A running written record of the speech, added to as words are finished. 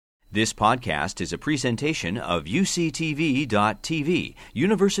This podcast is a presentation of UCTV.tv,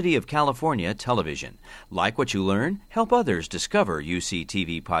 University of California Television. Like what you learn? Help others discover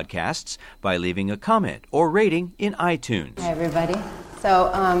UCTV podcasts by leaving a comment or rating in iTunes. Hi, everybody.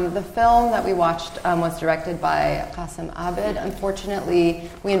 So the film that we watched was directed by Kasim Abid. Unfortunately,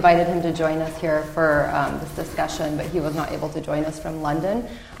 we invited him to join us here for this discussion, but he was not able to join us from London.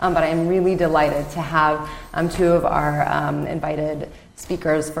 But I'm really delighted to have two of our invited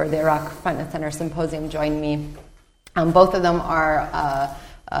speakers for the Iraq Front and Center Symposium join me. Both of them are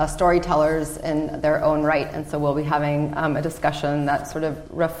storytellers in their own right, and so we'll be having a discussion that sort of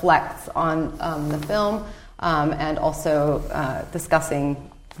reflects on the film and also discussing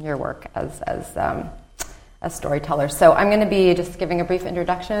your work as storytellers. So I'm going to be just giving a brief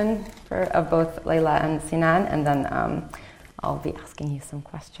introduction of both Leila and Sinaan, and then I'll be asking you some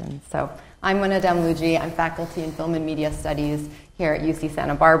questions. So I'm Damluji. I'm faculty in Film and Media Studies here at UC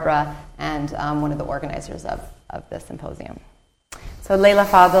Santa Barbara and one of the organizers of this symposium. So Leila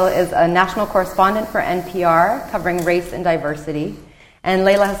Fadel is a national correspondent for NPR covering race and diversity. And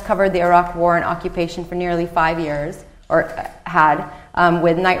Leila has covered the Iraq War and occupation for nearly 5 years, or had,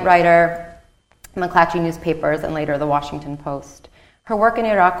 with Night Rider, McClatchy newspapers, and later the Washington Post. Her work in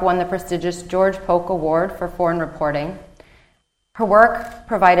Iraq won the prestigious George Polk Award for Foreign Reporting. Her work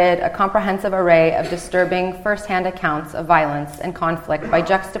provided a comprehensive array of disturbing first-hand accounts of violence and conflict by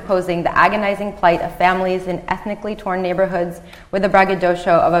juxtaposing the agonizing plight of families in ethnically torn neighborhoods with the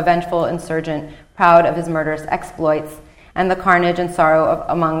braggadocio of a vengeful insurgent proud of his murderous exploits, and the carnage and sorrow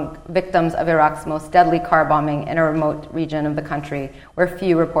among victims of Iraq's most deadly car bombing in a remote region of the country where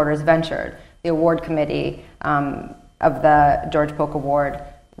few reporters ventured. The award committee of the George Polk Award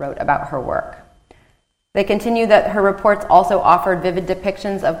wrote about her work. They continue that her reports also offered vivid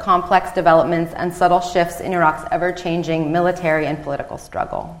depictions of complex developments and subtle shifts in Iraq's ever-changing military and political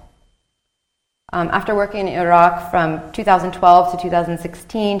struggle. After working in Iraq from 2012 to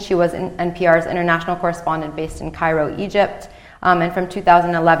 2016, she was NPR's international correspondent based in Cairo, Egypt. And from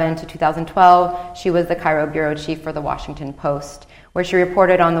 2011 to 2012, she was the Cairo bureau chief for the Washington Post, where she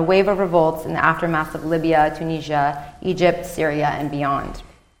reported on the wave of revolts in the aftermath of Libya, Tunisia, Egypt, Syria, and beyond.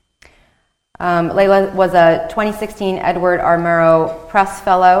 Leila was a 2016 Edward R. Murrow Press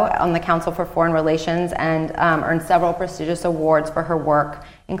Fellow on the Council for Foreign Relations and earned several prestigious awards for her work,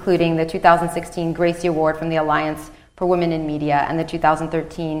 including the 2016 Gracie Award from the Alliance for Women in Media and the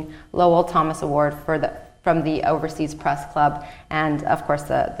 2013 Lowell Thomas Award from the Overseas Press Club and, of course,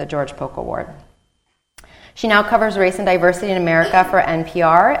 the George Polk Award. She now covers race and diversity in America for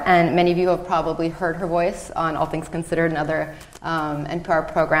NPR, and many of you have probably heard her voice on All Things Considered and other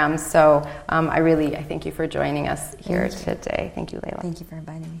NPR programs. So I thank you for joining us here today. Thank you, Leila. Thank you for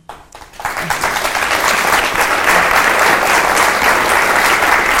inviting me.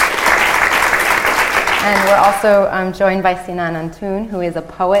 And we're also joined by Sinaan Antoon, who is a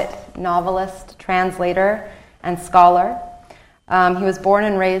poet, novelist, translator, and scholar. He was born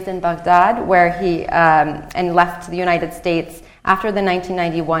and raised in Baghdad, where he and left the United States after the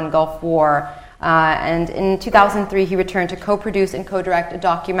 1991 Gulf War. And in 2003, he returned to co-produce and co-direct a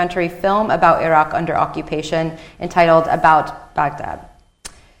documentary film about Iraq under occupation entitled About Baghdad.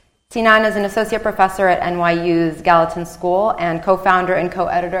 Sinaan is an associate professor at NYU's Gallatin School and co-founder and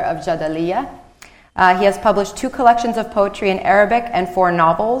co-editor of Jadaliya. He has published 2 collections of poetry in Arabic and 4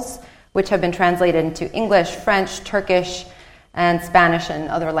 novels, which have been translated into English, French, Turkish, and Spanish and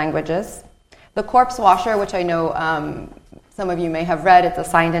other languages. The Corpse Washer, which I know some of you may have read, it's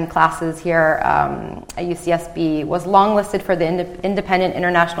assigned in classes here at UCSB, was longlisted for the Independent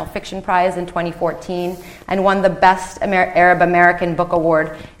International Fiction Prize in 2014 and won the Best Arab American Book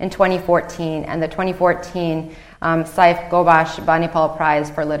Award in 2014 and the 2014 Saif Gobash Banipal Prize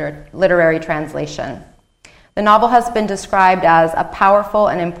for Literary Translation. The novel has been described as a powerful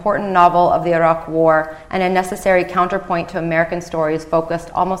and important novel of the Iraq War and a necessary counterpoint to American stories focused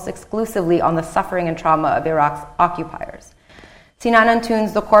almost exclusively on the suffering and trauma of Iraq's occupiers. Sinaan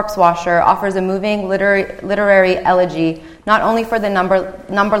Antoon's The Corpse Washer offers a moving literary elegy not only for the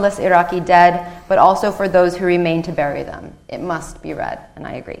numberless Iraqi dead, but also for those who remain to bury them. It must be read, and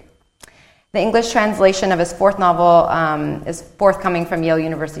I agree. The English translation of his 4th novel is forthcoming from Yale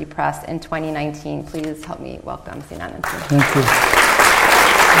University Press in 2019. Please help me welcome Sinaan Antoon. Thank you.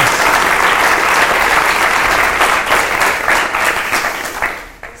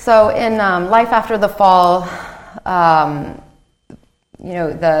 So in Life After the Fall,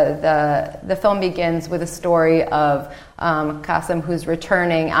 the film begins with a story of Kasim, who's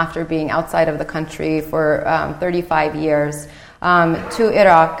returning after being outside of the country for 35 years to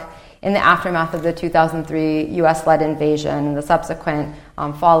Iraq in the aftermath of the 2003 U.S.-led invasion and the subsequent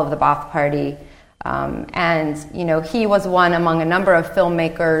fall of the Ba'ath Party. And he was one among a number of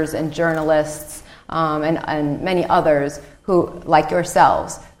filmmakers and journalists and many others who, like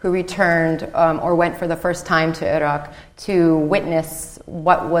yourselves, who returned or went for the first time to Iraq to witness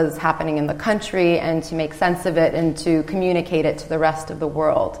what was happening in the country and to make sense of it and to communicate it to the rest of the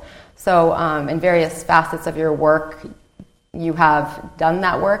world. So in various facets of your work, you have done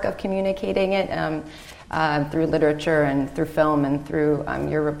that work of communicating it through literature and through film and through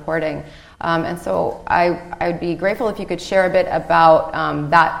your reporting. And so I would be grateful if you could share a bit about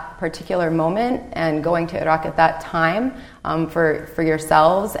that particular moment and going to Iraq at that time for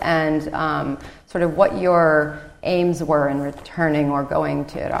yourselves and sort of what your aims were in returning or going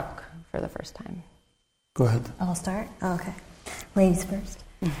to Iraq for the first time. Go ahead. I'll start? Oh, okay. Ladies first.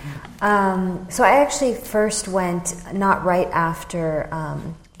 Mm-hmm. So I actually first went not right after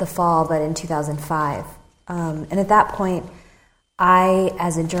the fall, but in 2005. And at that point, I,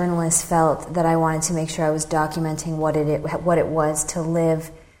 as a journalist, felt that I wanted to make sure I was documenting what it was to live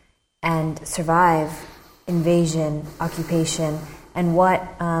and survive invasion, occupation, and what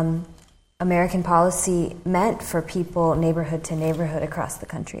American policy meant for people neighborhood to neighborhood across the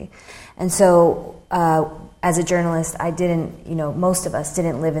country. And so as a journalist, most of us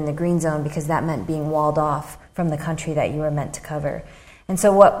didn't live in the green zone because that meant being walled off from the country that you were meant to cover. And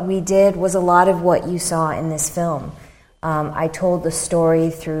so what we did was a lot of what you saw in this film. I told the story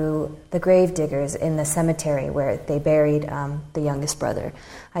through the grave diggers in the cemetery where they buried the youngest brother.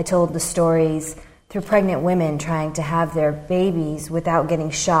 I told the stories through pregnant women trying to have their babies without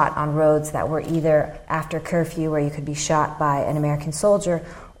getting shot on roads that were either after curfew where you could be shot by an American soldier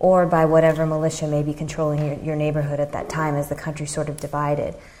or by whatever militia may be controlling your neighborhood at that time as the country sort of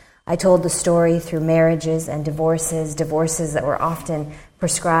divided. I told the story through marriages and divorces that were often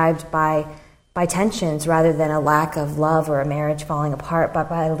prescribed by tensions rather than a lack of love or a marriage falling apart, but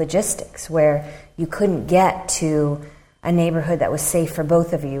by logistics where you couldn't get to a neighborhood that was safe for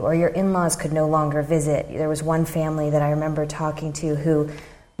both of you, or your in-laws could no longer visit. There was one family that I remember talking to who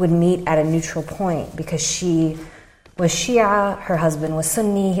would meet at a neutral point because she was Shia, her husband was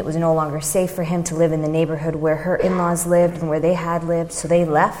Sunni. It was no longer safe for him to live in the neighborhood where her in-laws lived and where they had lived, so they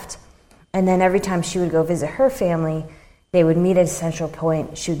left. And then every time she would go visit her family, they would meet at a central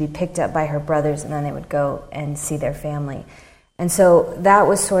point. She would be picked up by her brothers, and then they would go and see their family. And so that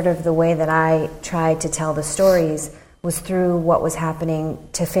was sort of the way that I tried to tell the stories, was through what was happening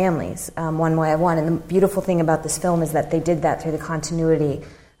to families, one way by one. And the beautiful thing about this film is that they did that through the continuity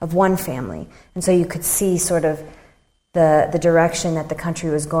of one family. And so you could see sort of the direction that the country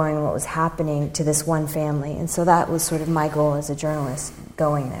was going and what was happening to this one family. And so that was sort of my goal as a journalist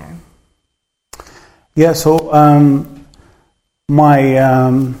going there. Yeah, so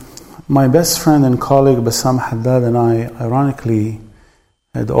my best friend and colleague Bassam Haddad and I, ironically,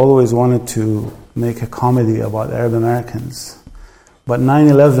 had always wanted to make a comedy about Arab Americans. But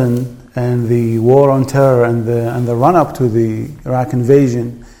 9/11 and the war on terror and the run-up to the Iraq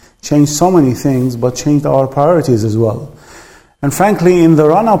invasion changed so many things, but changed our priorities as well. And frankly, in the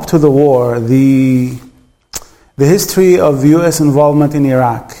run-up to the war, the history of U.S. involvement in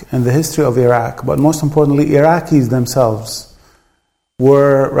Iraq and the history of Iraq, but most importantly, Iraqis themselves,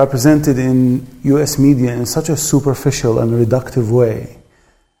 were represented in U.S. media in such a superficial and reductive way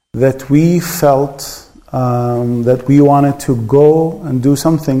that we felt that we wanted to go and do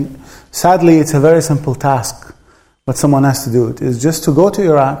something. Sadly, it's a very simple task, but someone has to do it. It's just to go to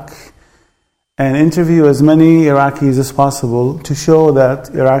Iraq and interview as many Iraqis as possible to show that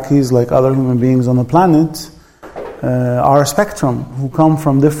Iraqis, like other human beings on the planet, are a spectrum who come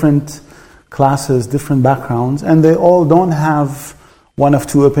from different classes, different backgrounds, and they all don't have one of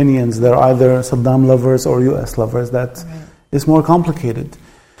two opinions. They're either Saddam lovers or US lovers. That is more complicated.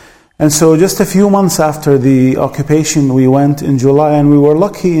 And so just a few months after the occupation, we went in July, and we were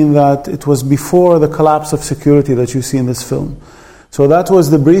lucky in that it was before the collapse of security that you see in this film. So that was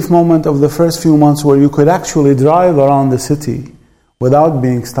the brief moment of the first few months where you could actually drive around the city without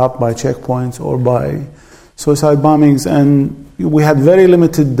being stopped by checkpoints or by suicide bombings. And we had very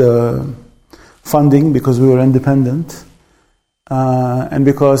limited funding because we were independent. And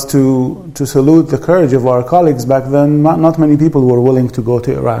because to salute the courage of our colleagues back then, not many people were willing to go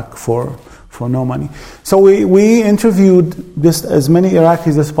to Iraq for no money. So we interviewed just as many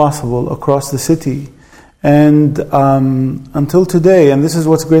Iraqis as possible across the city. And until today, and this is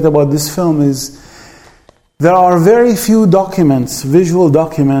what's great about this film, is there are very few documents, visual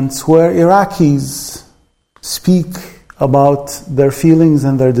documents, where Iraqis speak about their feelings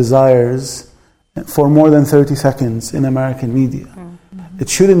and their desires for more than 30 seconds in American media. Mm-hmm. It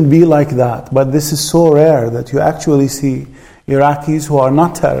shouldn't be like that, but this is so rare that you actually see Iraqis who are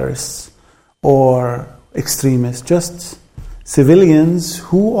not terrorists or extremists, just civilians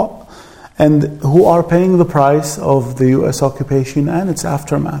who are paying the price of the U.S. occupation and its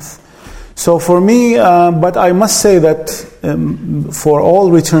aftermath. So for me, but I must say that for all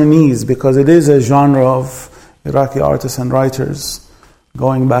returnees, because it is a genre of Iraqi artists and writers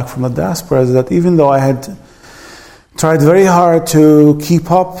going back from the diaspora, is that even though I had tried very hard to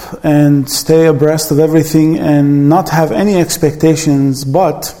keep up and stay abreast of everything and not have any expectations,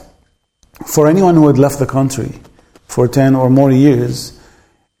 but for anyone who had left the country for 10 or more years,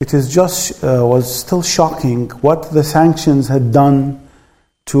 it is just was still shocking what the sanctions had done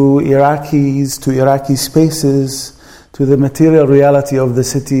to Iraqis, to Iraqi spaces, to the material reality of the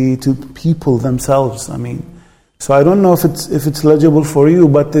city, to people themselves. I mean, so I don't know if it's legible for you,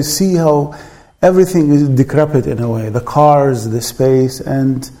 but to see how everything is decrepit in a way, the cars, the space,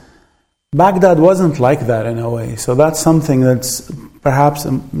 and Baghdad wasn't like that in a way. So that's something that's perhaps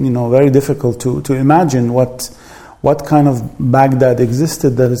very difficult to imagine what kind of Baghdad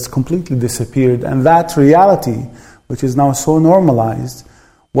existed that has completely disappeared. And that reality, which is now so normalized,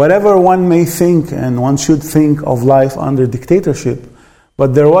 whatever one may think and one should think of life under dictatorship,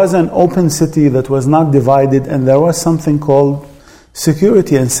 but there was an open city that was not divided, and there was something called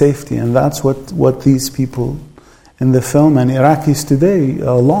security and safety, and that's what these people in the film and Iraqis today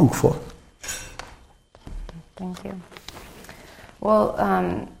long for. Thank you.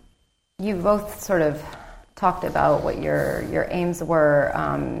 Well, you both sort of talked about what your aims were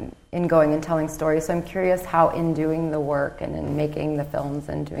in going and telling stories. So I'm curious how, in doing the work and in making the films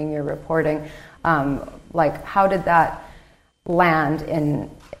and doing your reporting, how did that land in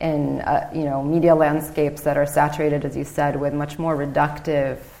media landscapes that are saturated, as you said, with much more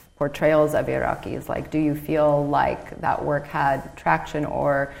reductive portrayals of Iraqis? Like, do you feel like that work had traction,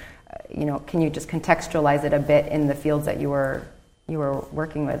 or can you just contextualize it a bit in the fields that you were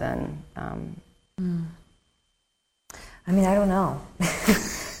working with in? I mean, I don't know,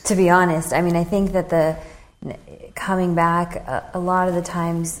 to be honest. I mean, I think that coming back, a lot of the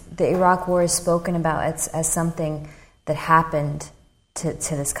times the Iraq War is spoken about as something that happened to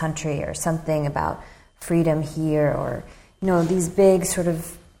this country, or something about freedom here, or these big sort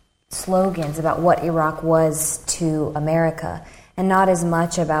of slogans about what Iraq was to America, and not as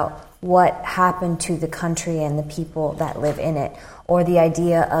much about what happened to the country and the people that live in it, or the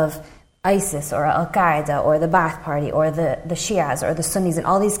idea of ISIS or Al-Qaeda or the Ba'ath Party or the Shias or the Sunnis, and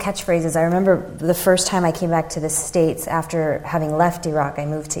all these catchphrases. I remember the first time I came back to the States after having left Iraq, I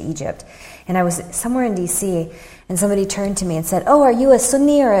moved to Egypt, and I was somewhere in DC, and somebody turned to me and said, "Oh, are you a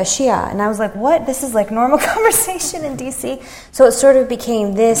Sunni or a Shia?" And I was like, "What? This is like normal conversation in DC." So it sort of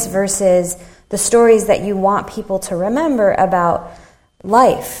became this versus the stories that you want people to remember about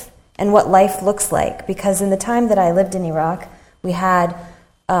life and what life looks like. Because in the time that I lived in Iraq, we had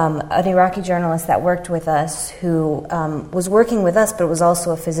an Iraqi journalist that worked with us who was working with us, but was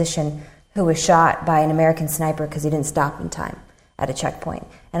also a physician who was shot by an American sniper because he didn't stop in time at a checkpoint.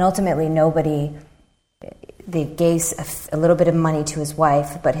 And ultimately they gave a little bit of money to his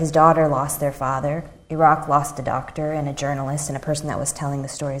wife, but his daughter lost their father. Iraq lost a doctor and a journalist and a person that was telling the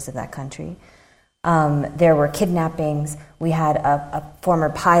stories of that country. There were kidnappings. We had a former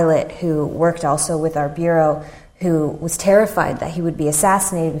pilot who worked also with our bureau who was terrified that he would be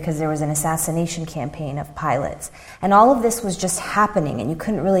assassinated because there was an assassination campaign of pilots. And all of this was just happening, and you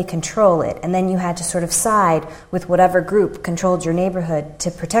couldn't really control it. And then you had to sort of side with whatever group controlled your neighborhood to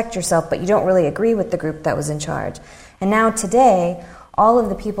protect yourself, but you don't really agree with the group that was in charge. And now today, all of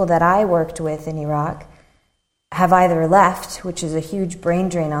the people that I worked with in Iraq have either left, which is a huge brain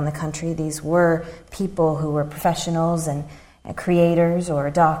drain on the country. These were people who were professionals and creators or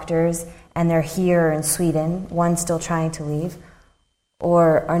doctors, and they're here in Sweden, one still trying to leave,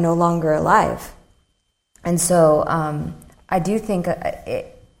 or are no longer alive. And so I do think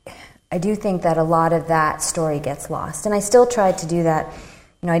that a lot of that story gets lost. And I still tried to do that.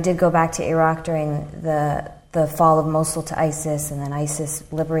 I did go back to Iraq during the fall of Mosul to ISIS, and then ISIS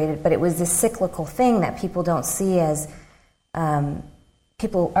liberated. But it was this cyclical thing that people don't see as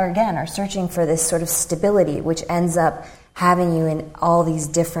people are searching for this sort of stability, which ends up having you in all these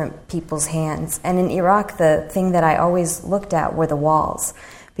different people's hands. And in Iraq, the thing that I always looked at were the walls,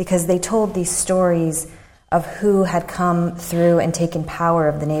 because they told these stories of who had come through and taken power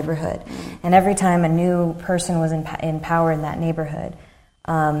of the neighborhood. And every time a new person was in power in that neighborhood,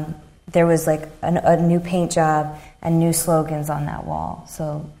 there was like a new paint job and new slogans on that wall.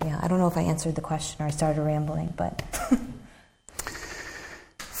 So, yeah, I don't know if I answered the question or I started rambling, but...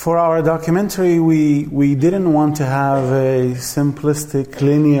 For our documentary, we didn't want to have a simplistic,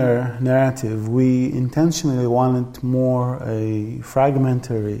 linear narrative. We intentionally wanted more a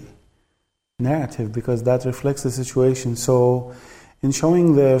fragmentary narrative because that reflects the situation. So in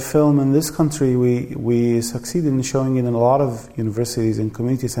showing the film in this country, we succeeded in showing it in a lot of universities and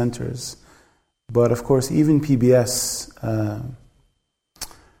community centers. But of course, even PBS,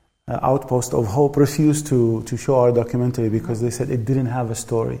 Outpost of Hope, refused to show our documentary because they said it didn't have a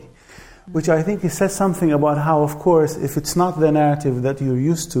story. Which I think it says something about how, of course, if it's not the narrative that you're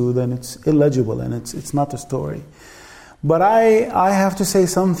used to, then it's illegible and it's not a story. But I have to say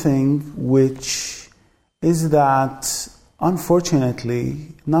something, which is that,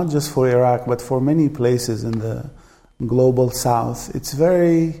 unfortunately, not just for Iraq, but for many places in the global South, it's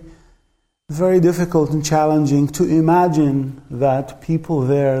very, very difficult and challenging to imagine that people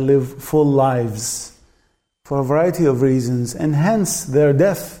there live full lives for a variety of reasons, and hence their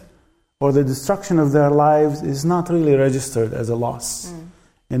death or the destruction of their lives is not really registered as a loss.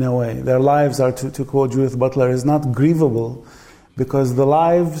 In a way, their lives are, to quote Judith Butler, is not grievable because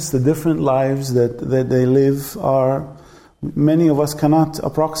the different lives that they live are, many of us cannot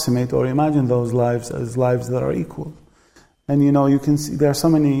approximate or imagine those lives as lives that are equal. And you can see there are so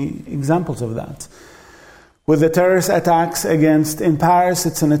many examples of that. With the terrorist attacks in Paris,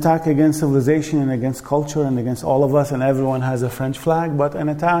 it's an attack against civilization and against culture and against all of us, and everyone has a French flag, but an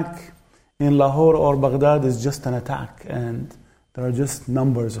attack in Lahore or Baghdad is just an attack, and there are just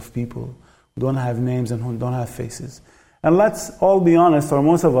numbers of people who don't have names and who don't have faces. And let's all be honest, or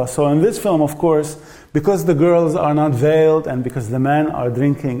most of us. So in this film, of course, because the girls are not veiled and because the men are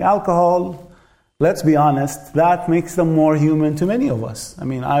drinking alcohol, let's be honest, that makes them more human to many of us. I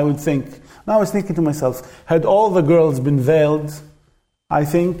mean, I was thinking to myself, had all the girls been veiled, I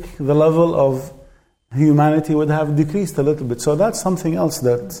think the level of humanity would have decreased a little bit. So that's something else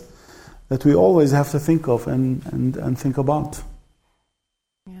that we always have to think of and think about.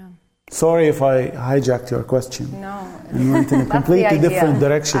 Yeah. Sorry if I hijacked your question. No. And went in a completely different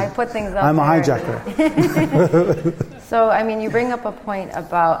direction. I put things up I'm a there. hijacker. So, I mean, you bring up a point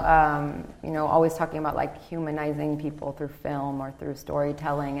about, always talking about like humanizing people through film or through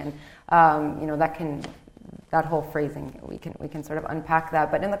storytelling, and that whole phrasing, we can sort of unpack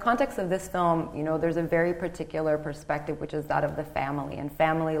that. But in the context of this film, there's a very particular perspective, which is that of the family and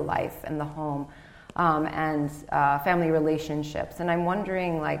family life and the home, and family relationships. And I'm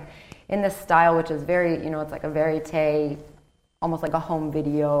wondering, like, in this style, which is very, it's like a verite, almost like a home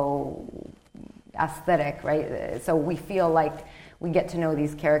video aesthetic, right? So we feel like we get to know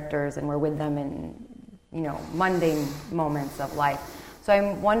these characters and we're with them in, mundane moments of life. So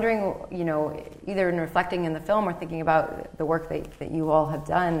I'm wondering, either in reflecting in the film or thinking about the work that you all have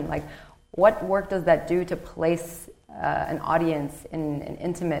done, like, what work does that do to place an audience in an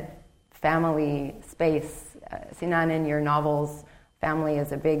intimate family space? Sinaan, in your novels, family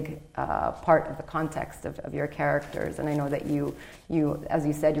is a big part of the context of your characters, and I know that you, as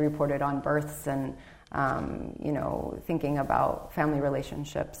you said, you reported on births and, thinking about family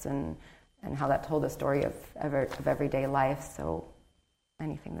relationships and how that told a story of everyday life. So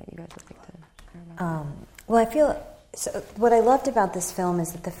anything that you guys would like to share about? Well, I feel, so what I loved about this film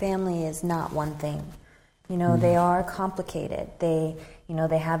is that the family is not one thing. They are complicated. They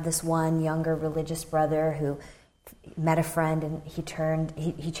have this one younger religious brother who met a friend and he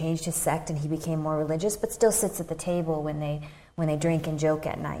changed his sect and he became more religious, but still sits at the table when they drink and joke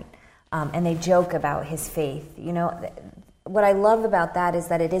at night. And they joke about his faith. What I love about that is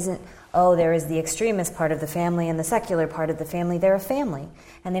that it isn't, there is the extremist part of the family and the secular part of the family. They're a family.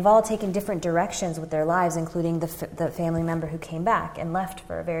 And they've all taken different directions with their lives, including the family member who came back and left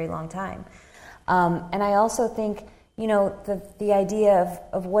for a very long time. And I also think, the idea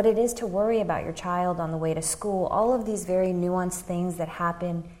of what it is to worry about your child on the way to school, all of these very nuanced things that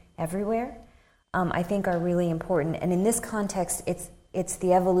happen everywhere, I think are really important. And in this context, it's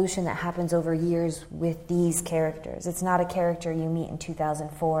the evolution that happens over years with these characters. It's not a character you meet in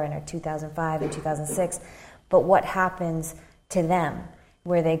 2004 and or 2005 and 2006, but what happens to them,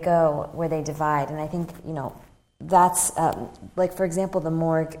 where they go, where they divide. And I think, that's, like, for example, the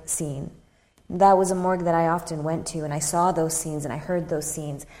morgue scene. That was a morgue that I often went to, and I saw those scenes and I heard those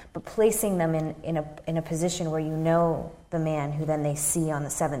scenes, but placing them in a position where the man who then they see on the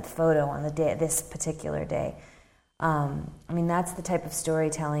 7th photo on the day, this particular day. That's the type of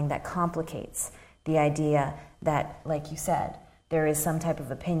storytelling that complicates the idea that, like you said, there is some type of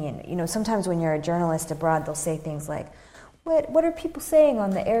opinion. Sometimes when you're a journalist abroad, they'll say things like, what are people saying on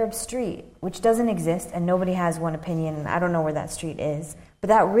the Arab street? Which doesn't exist, and nobody has one opinion, and I don't know where that street is. But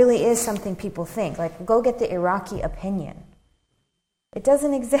that really is something people think. Like, go get the Iraqi opinion. It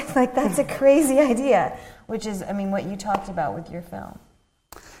doesn't exist. Like, that's a crazy idea, which is, I mean, what you talked about with your film.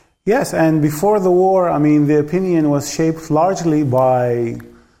 Yes, and before the war, I mean, the opinion was shaped largely by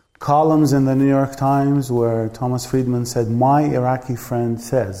columns in the New York Times where Thomas Friedman said, "My Iraqi friend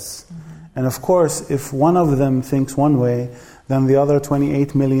says." And of course, if one of them thinks one way, then the other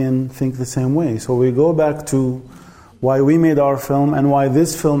 28 million think the same way. So we go back to why we made our film and why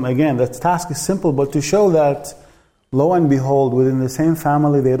this film, again, the task is simple, but to show that, lo and behold, within the same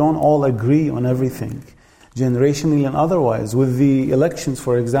family, they don't all agree on everything, generationally and otherwise, with the elections,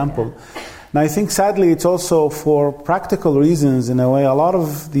 for example. And I think, sadly, it's also for practical reasons, in a way, a lot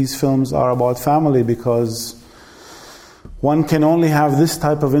of these films are about family because one can only have this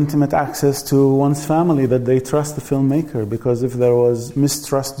type of intimate access to one's family, that they trust the filmmaker, because if there was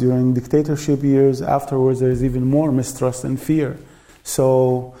mistrust during dictatorship years, afterwards there's even more mistrust and fear.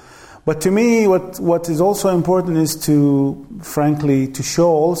 So, but to me, what is also important is to, frankly, to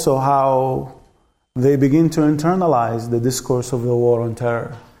show also how they begin to internalize the discourse of the war on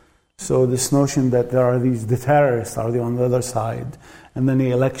terror. So this notion that there are the terrorists are on the other side, and then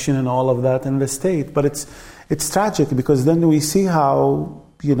the election and all of that in the state. But it's tragic because then we see how,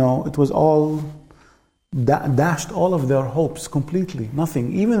 it was all dashed all of their hopes completely,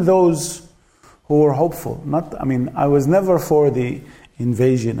 nothing. Even those who were hopeful. I was never for the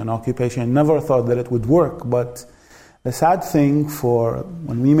invasion and occupation. I never thought that it would work. But the sad thing for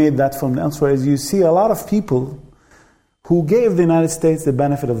when we made that film elsewhere is you see a lot of people who gave the United States the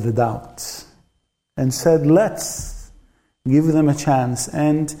benefit of the doubt and said, let's give them a chance.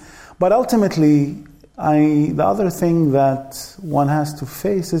 But ultimately, the other thing that one has to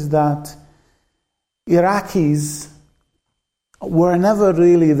face is that Iraqis were never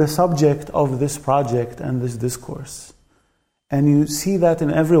really the subject of this project and this discourse. And you see that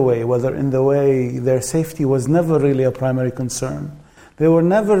in every way, whether in the way their safety was never really a primary concern. They were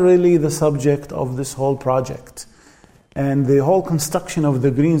never really the subject of this whole project. And the whole construction of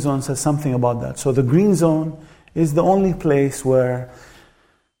the green zone says something about that. So the green zone is the only place where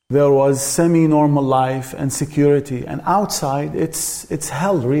there was semi-normal life and security. And outside, it's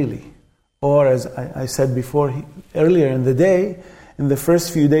hell, really. Or as I said before, earlier in the day, in the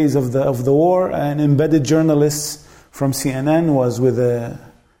first few days of the war, an embedded journalist from CNN was with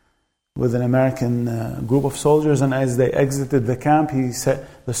an American group of soldiers, and as they exited the camp,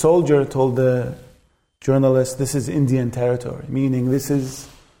 the soldier told the journalist, "This is Indian territory," meaning this is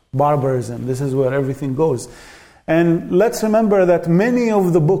barbarism, this is where everything goes. And let's remember that many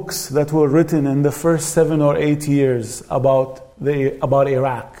of the books that were written in the first 7 or 8 years about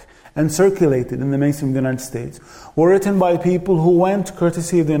Iraq and circulated in the mainstream of the United States were written by people who went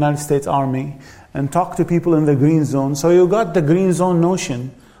courtesy of the United States Army and talked to people in the green zone. So you got the green zone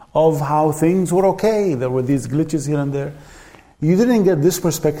notion of how things were okay. There were these glitches here and there. You didn't get this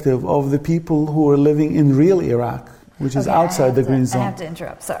perspective of the people who were living in real Iraq, which is outside the green zone. I have to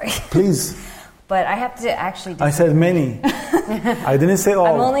interrupt, sorry. Please. But I have to actually... I said many. I didn't say all.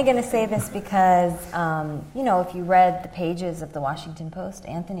 I'm only going to say this because, if you read the pages of the Washington Post,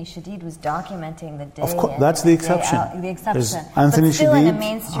 Anthony Shadid was documenting the day. Of course, that's the exception. The exception. There's Anthony but still Shadid. In a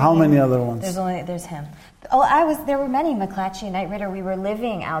mainstream, how many other ones? There's him. There were many, McClatchy, Night Ritter. We were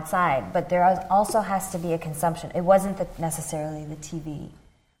living outside, but there also has to be a consumption. It wasn't necessarily the TV.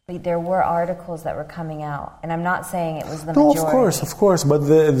 But there were articles that were coming out, and I'm not saying it was the majority. No, of course, but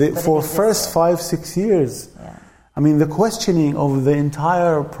for first 5-6 years, the questioning of the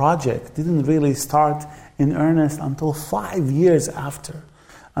entire project didn't really start in earnest until 5 years after,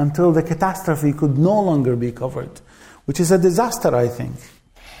 until the catastrophe could no longer be covered, which is a disaster, I think.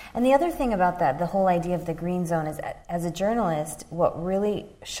 And the other thing about that, the whole idea of the green zone, is as a journalist, what really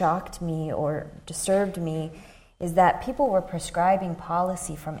shocked me or disturbed me is that people were prescribing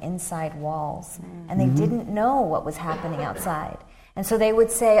policy from inside walls, and they didn't know what was happening outside. And so they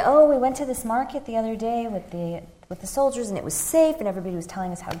would say, we went to this market the other day with the soldiers, and it was safe, and everybody was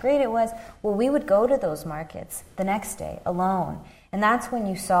telling us how great it was. Well, we would go to those markets the next day alone, and that's when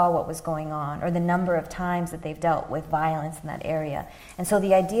you saw what was going on, or the number of times that they've dealt with violence in that area. And so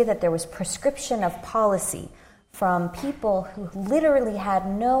the idea that there was prescription of policy from people who literally had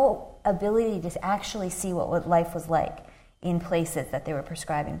no ability to actually see what life was like in places that they were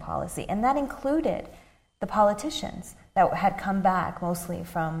prescribing policy. And that included the politicians that had come back mostly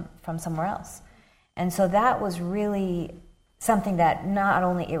from somewhere else. And so that was really something that not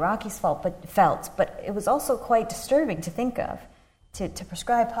only Iraqis felt, but it was also quite disturbing to think of, to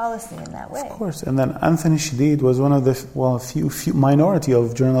prescribe policy in that way. Of course. And then Anthony Shadid was one of the few minority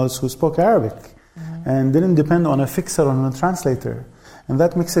of journalists who spoke Arabic and didn't depend on a fixer or on a translator. And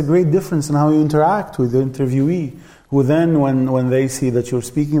that makes a great difference in how you interact with the interviewee, who then, when they see that you're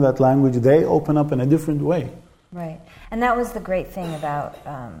speaking that language, they open up in a different way. Right. And that was the great thing about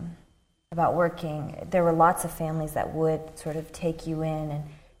working. There were lots of families that would sort of take you in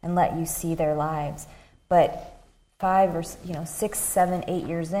and let you see their lives. But 5 or 6, 7, 8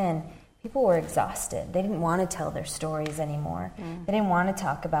 years in, people were exhausted. They didn't want to tell their stories anymore. They didn't want to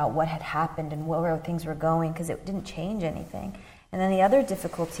talk about what had happened and where things were going because it didn't change anything. And then the other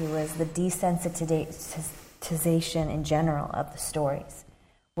difficulty was the desensitization in general of the stories,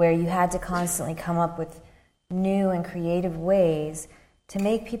 where you had to constantly come up with new and creative ways to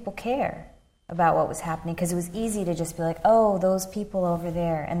make people care about what was happening, because it was easy to just be like, oh, those people over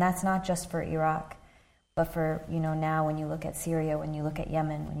there. And that's not just for Iraq, but for, now when you look at Syria, when you look at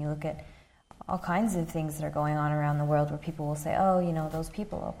Yemen, when you look at all kinds of things that are going on around the world where people will say, oh, those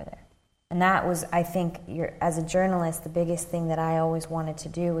people over there. And that was, I think, as a journalist, the biggest thing that I always wanted to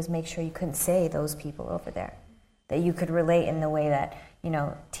do was make sure you couldn't say those people over there, that you could relate in the way that,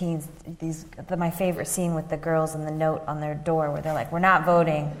 teens, my favorite scene with the girls and the note on their door where they're like, we're not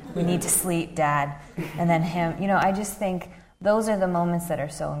voting, we need to sleep, Dad. And then him, I just think those are the moments that are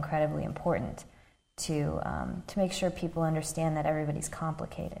so incredibly important to make sure people understand that everybody's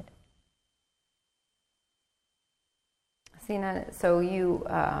complicated. Sinaan, so you've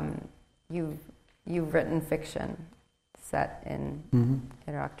written fiction set in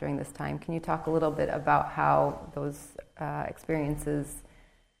Iraq during this time. Can you talk a little bit about how those experiences,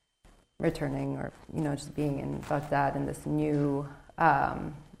 returning or just being in Baghdad in this new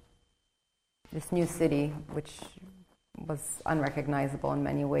city, which was unrecognizable in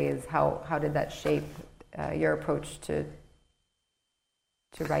many ways, how did that shape your approach to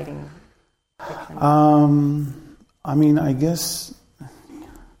writing fiction? I guess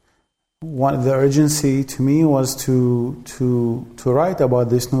the urgency to me was to write about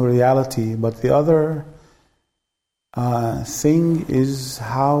this new reality, but the other thing is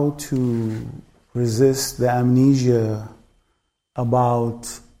how to resist the amnesia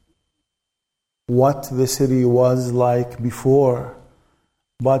about what the city was like before,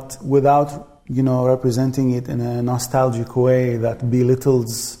 but without, representing it in a nostalgic way that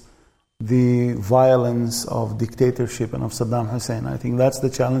belittles the violence of dictatorship and of Saddam Hussein. I think that's the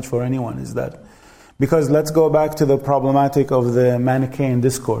challenge for anyone, is that, because let's go back to the problematic of the Manichaean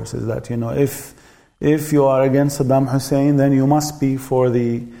discourse, is that, if you are against Saddam Hussein, then you must be for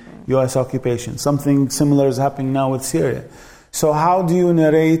the US occupation. Something similar is happening now with Syria. So how do you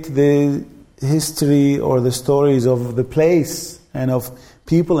narrate the history or the stories of the place and of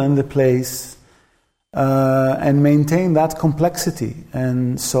people in the place and maintain that complexity?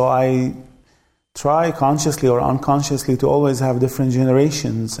 And so I try consciously or unconsciously to always have different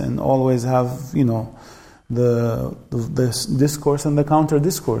generations and always have, the discourse and the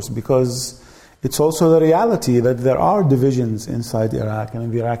counter-discourse, because it's also the reality that there are divisions inside Iraq and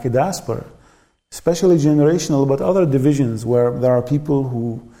in the Iraqi diaspora, especially generational, but other divisions where there are people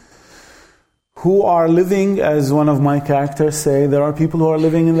who are living, as one of my characters say, there are people who are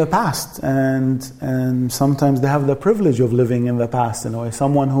living in the past, and sometimes they have the privilege of living in the past in a way.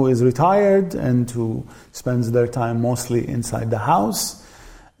 Someone who is retired and who spends their time mostly inside the house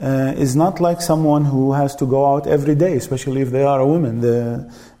is not like someone who has to go out every day, especially if they are a woman.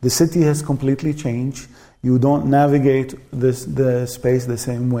 The city has completely changed. You don't navigate the space the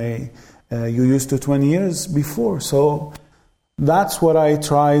same way you used to 20 years before. So that's what I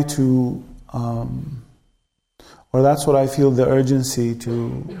try to... or that's what I feel the urgency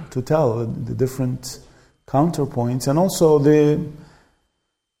to tell, the different counterpoints, and also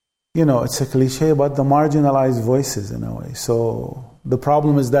it's a cliche, but the marginalized voices in a way. So the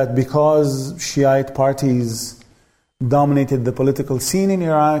problem is that because Shiite parties dominated the political scene in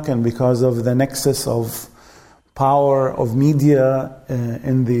Iraq, and because of the nexus of power of media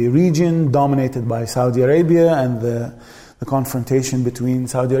in the region dominated by Saudi Arabia, and the confrontation between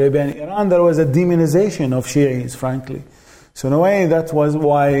Saudi Arabia and Iran, there was a demonization of Shi'is, frankly. So in a way, that was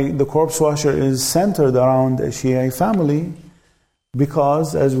why The Corpse Washer is centered around a Shi'i family,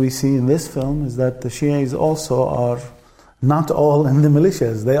 because, as we see in this film, is that the Shi'is also are not all in the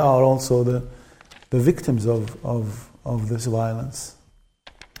militias. They are also the victims of this violence.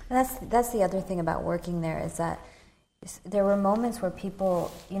 And that's the other thing about working there, is that there were moments where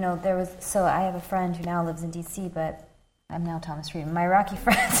people, so I have a friend who now lives in D.C., but I'm now Thomas Friedman, my Iraqi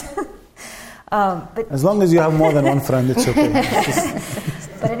friend. But as long as you have more than one friend, it's okay.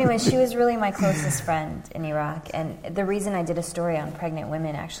 But anyway, she was really my closest friend in Iraq. And the reason I did a story on pregnant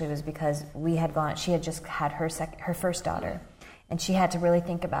women actually was because she had just had her first daughter. And she had to really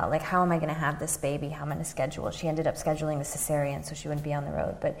think about, like, how am I going to have this baby? How am I going to schedule? She ended up scheduling the cesarean so she wouldn't be on the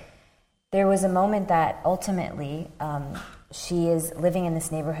road. But there was a moment that ultimately she is living in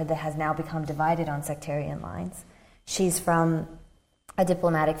this neighborhood that has now become divided on sectarian lines. She's from a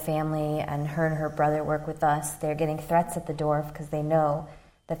diplomatic family, and her brother work with us. They're getting threats at the door because they know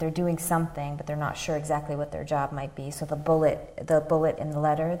that they're doing something, but they're not sure exactly what their job might be. So the bullet in the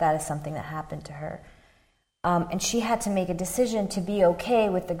letter, that is something that happened to her. And she had to make a decision to be okay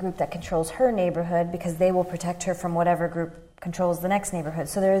with the group that controls her neighborhood because they will protect her from whatever group controls the next neighborhood.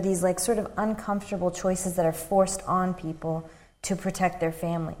 So there are these like sort of uncomfortable choices that are forced on people to protect their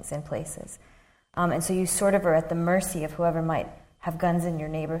families in places. And so you sort of are at the mercy of whoever might have guns in your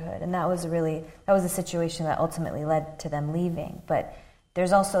neighborhood. And that was a situation that ultimately led to them leaving. But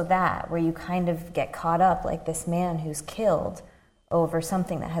there's also that where you kind of get caught up like this man who's killed over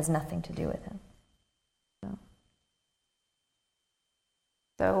something that has nothing to do with him.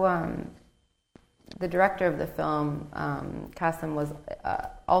 So the director of the film, Kasim, was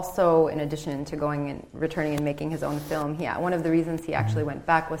also, in addition to going and returning and making his own film, one of the reasons he actually went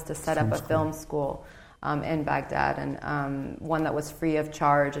back was to set up a film school in Baghdad, and one that was free of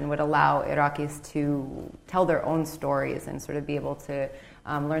charge and would allow Iraqis to tell their own stories and sort of be able to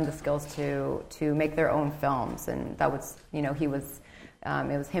learn the skills to make their own films. And that was, it was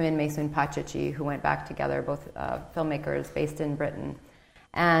him and Maysoon Pachachi who went back together, both filmmakers based in Britain.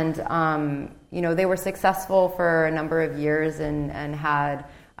 And, they were successful for a number of years and had,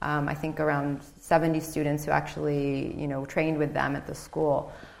 I think, around 70 students who actually, trained with them at the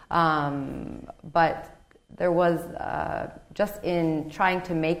school. But there was, just in trying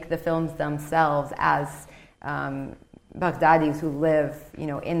to make the films themselves as Baghdadis who live,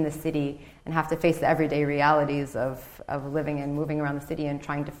 in the city and have to face the everyday realities of living and moving around the city and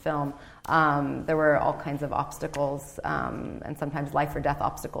trying to film, there were all kinds of obstacles and sometimes life or death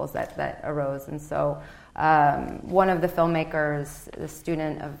obstacles that arose. And so one of the filmmakers, the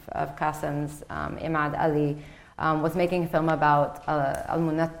student of Kasim's, Imad Ali, was making a film about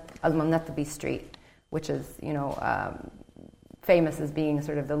Al-Munatbi Street, which is, famous as being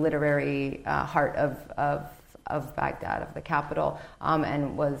sort of the literary heart of Baghdad, of the capital,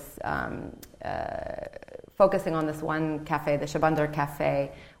 and was focusing on this one cafe, the Shabandar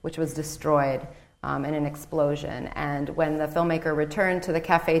Cafe, which was destroyed in an explosion. And when the filmmaker returned to the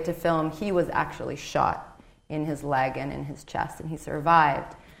cafe to film, he was actually shot in his leg and in his chest, and he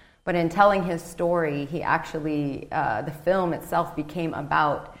survived. But in telling his story, he actually, the film itself became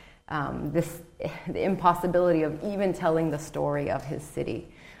about the impossibility of even telling the story of his city.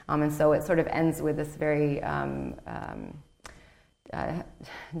 And so it sort of ends with this very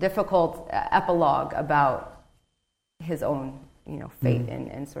difficult epilogue about his own, fate,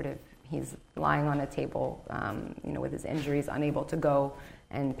 and sort of he's lying on a table, with his injuries, unable to go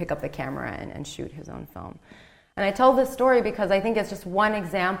and pick up the camera and shoot his own film. And I tell this story because I think it's just one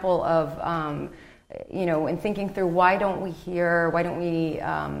example of, in thinking through why don't we hear, why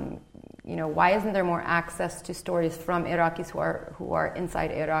isn't there more access to stories from Iraqis who are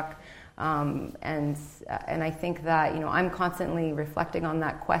inside Iraq? And I think that, I'm constantly reflecting on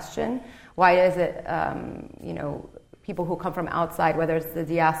that question. Why is it, people who come from outside, whether it's the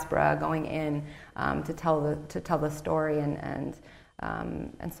diaspora going in to tell the story, and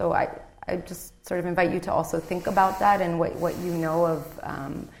so I just sort of invite you to also think about that and what you know of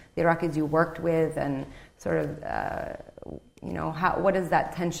the Iraqis you worked with, and sort of what is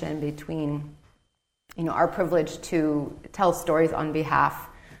that tension between our privilege to tell stories on behalf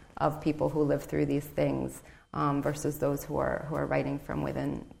of people who live through these things versus those who are writing from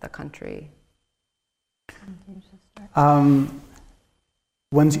within the country.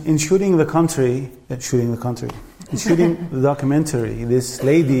 In shooting the documentary, this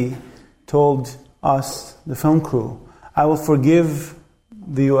lady told us, the film crew, I will forgive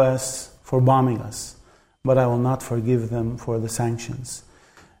the U.S. for bombing us, but I will not forgive them for the sanctions.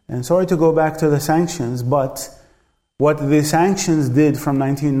 And sorry to go back to the sanctions, but what the sanctions did from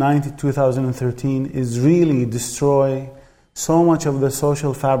 1990 to 2013 is really destroy so much of the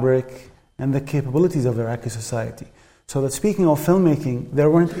social fabric and the capabilities of Iraqi society. So that speaking of filmmaking, they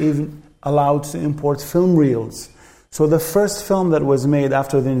weren't even allowed to import film reels. So the first film that was made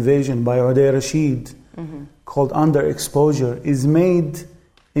after the invasion by Uday Rashid, called Underexposure, is made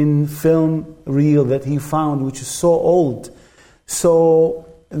in film reel that he found, which is so old. So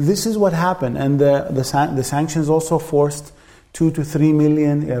this is what happened, and the sanctions also forced 2 to 3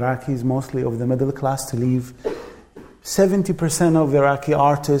 million Iraqis, mostly of the middle class, to leave. 70% of Iraqi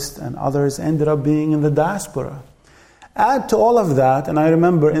artists and others ended up being in the diaspora. Add to all of that, and I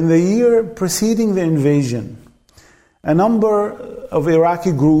remember in the year preceding the invasion, a number of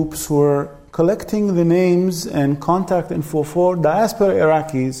Iraqi groups were collecting the names and contact info for diaspora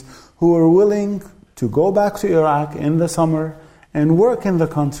Iraqis who were willing to go back to Iraq in the summer and work in the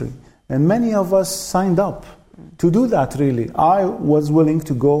country. And many of us signed up to do that, really. I was willing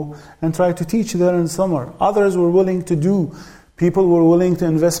to go and try to teach there in summer. Others were willing to do. People were willing to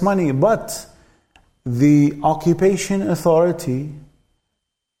invest money. But the occupation authority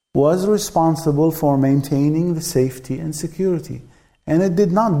was responsible for maintaining the safety and security. And it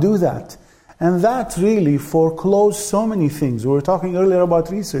did not do that. And that really foreclosed so many things. We were talking earlier about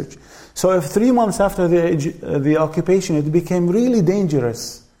research. So if 3 months after the occupation, it became really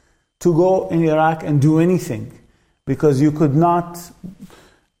dangerous to go in Iraq and do anything, because you could not,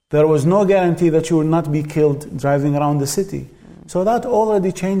 there was no guarantee that you would not be killed driving around the city. So that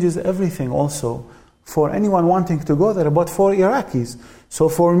already changes everything also for anyone wanting to go there, but for Iraqis. So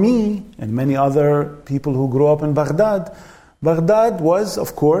for me and many other people who grew up in Baghdad, Baghdad was,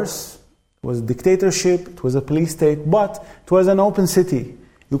 of course, was a dictatorship, it was a police state, but it was an open city.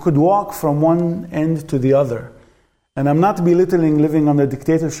 You could walk from one end to the other. And I'm not belittling living under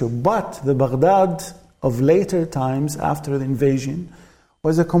dictatorship, but the Baghdad of later times after the invasion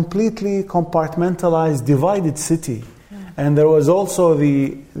was a completely compartmentalized, divided city. And there was also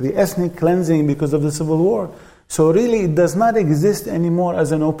the ethnic cleansing because of the civil war. So really it does not exist anymore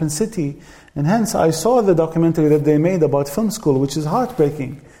as an open city. And hence I saw the documentary that they made about film school, which is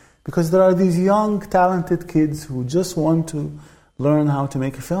heartbreaking, because there are these young, talented kids who just want to learn how to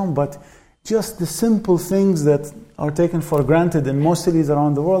make a film, but just the simple things that are taken for granted in most cities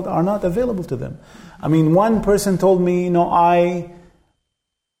around the world are not available to them. I mean, one person told me, the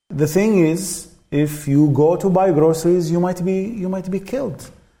thing is, if you go to buy groceries, you might be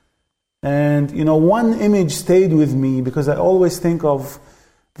killed. And, one image stayed with me because I always think of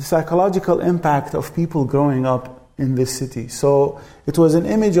the psychological impact of people growing up in this city. So it was an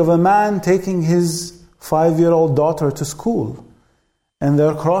image of a man taking his 5-year-old daughter to school. And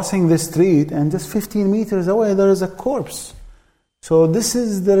they're crossing the street, and just 15 meters away, there is a corpse. So this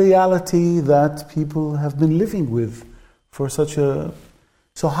is the reality that people have been living with for such a...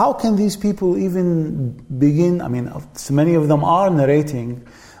 So how can these people even begin? I mean, so many of them are narrating,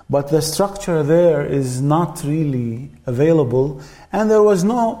 but the structure there is not really available, and there was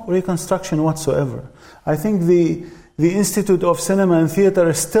no reconstruction whatsoever. I think the Institute of Cinema and Theater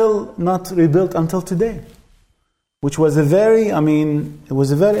is still not rebuilt until today, which was a very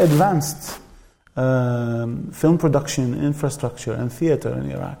advanced film production infrastructure and theater in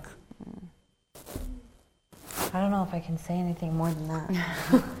Iraq. I don't know if I can say anything more than that.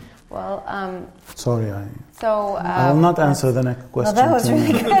 Well, sorry, I will not answer the next question. No, that was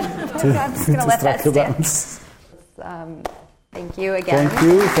really good. I'm just going to let that stand. Thank you again.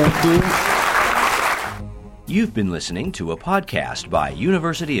 Thank you. You've been listening to a podcast by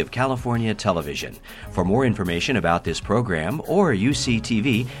University of California Television. For more information about this program or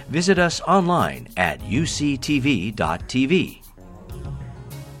UCTV, visit us online at uctv.tv.